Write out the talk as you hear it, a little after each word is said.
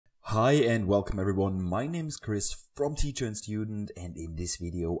Hi and welcome everyone, my name is Chris from Teacher and Student, and in this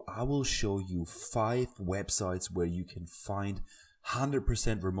video I will show you 5 websites where you can find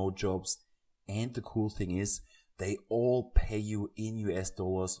 100% remote jobs, and the cool thing is they all pay you in US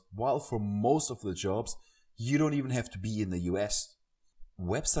dollars, while for most of the jobs you don't even have to be in the US.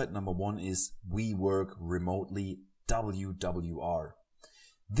 Website number 1 is We Work Remotely, WWR.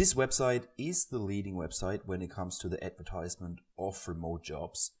 This website is the leading website when it comes to the advertisement of remote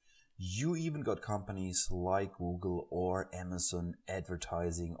jobs. You even got companies like Google or Amazon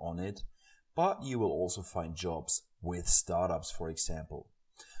advertising on it, but you will also find jobs with startups, for example.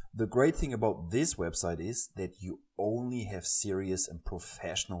 The great thing about this website is that you only have serious and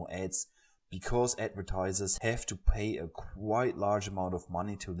professional ads, because advertisers have to pay a quite large amount of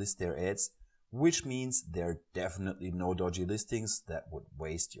money to list their ads, which means there are definitely no dodgy listings that would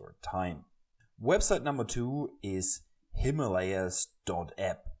waste your time. Website number 2 is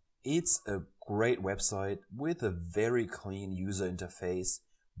Himalayas.app. It's a great website with a very clean user interface,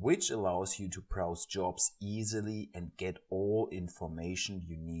 which allows you to browse jobs easily and get all information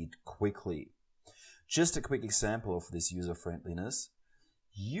you need quickly. Just a quick example of this user friendliness.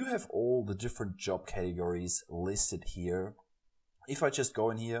 You have all the different job categories listed here. If I just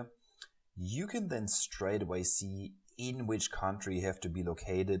go in here, you can then straight away see in which country you have to be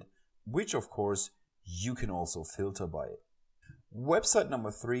located, which of course you can also filter by. Website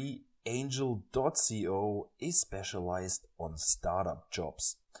number 3, Angel.co, is specialized on startup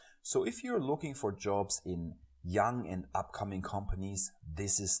jobs. So if you're looking for jobs in young and upcoming companies,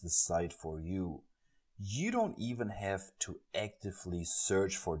 this is the site for you. You don't even have to actively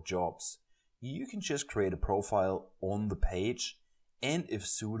search for jobs. You can just create a profile on the page, and if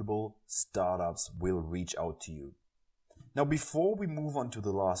suitable, startups will reach out to you. Now, before we move on to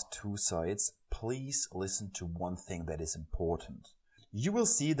the last 2 sites, please listen to one thing that is important. You will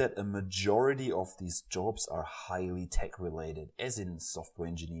see that a majority of these jobs are highly tech related, as in software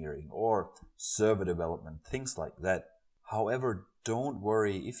engineering or server development, things like that. However, don't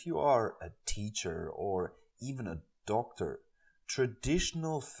worry if you are a teacher or even a doctor.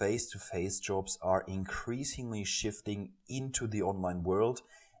 Traditional face-to-face jobs are increasingly shifting into the online world,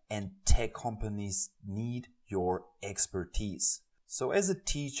 and tech companies need your expertise. So as a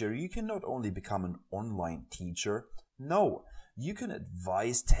teacher, you can not only become an online teacher, no, you can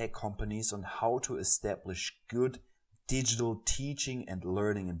advise tech companies on how to establish good digital teaching and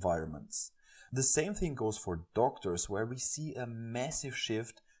learning environments. The same thing goes for doctors, where we see a massive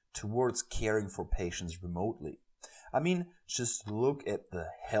shift towards caring for patients remotely. I mean, just look at the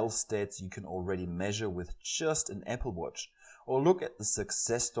health stats you can already measure with just an Apple Watch, or look at the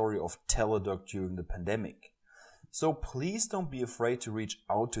success story of Teladoc during the pandemic. So please don't be afraid to reach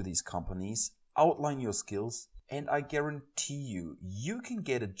out to these companies, outline your skills, and I guarantee you, you can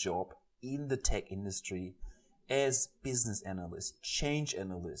get a job in the tech industry as business analyst, change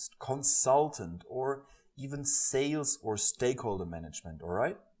analyst, consultant, or even sales or stakeholder management,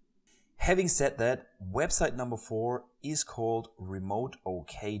 alright? Having said that, website number 4 is called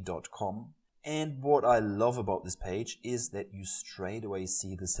remoteok.com, and what I love about this page is that you straight away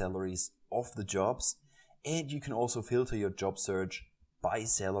see the salaries of the jobs, and you can also filter your job search by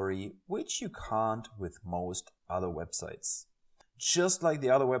salary, which you can't with most other websites. Just like the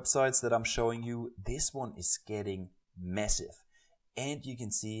other websites that I'm showing you, this one is getting massive, and you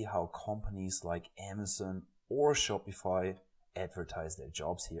can see how companies like Amazon or Shopify advertise their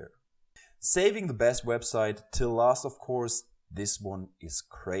jobs here. Saving the best website till last, of course, this one is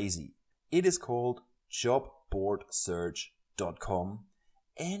crazy. It is called jobboardsearch.com,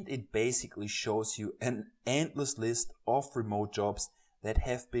 and it basically shows you an endless list of remote jobs that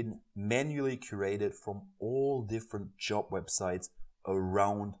have been manually curated from all different job websites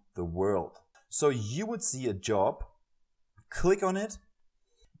around the world. So you would see a job, click on it,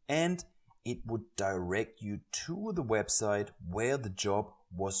 and it would direct you to the website where the job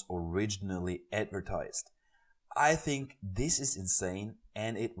was originally advertised. I think this is insane,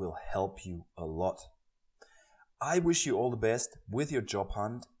 and it will help you a lot. I wish you all the best with your job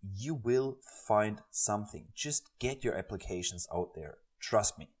hunt. You will find something. Just get your applications out there.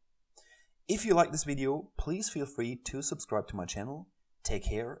 Trust me. If you like this video, please feel free to subscribe to my channel. Take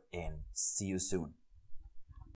care and see you soon.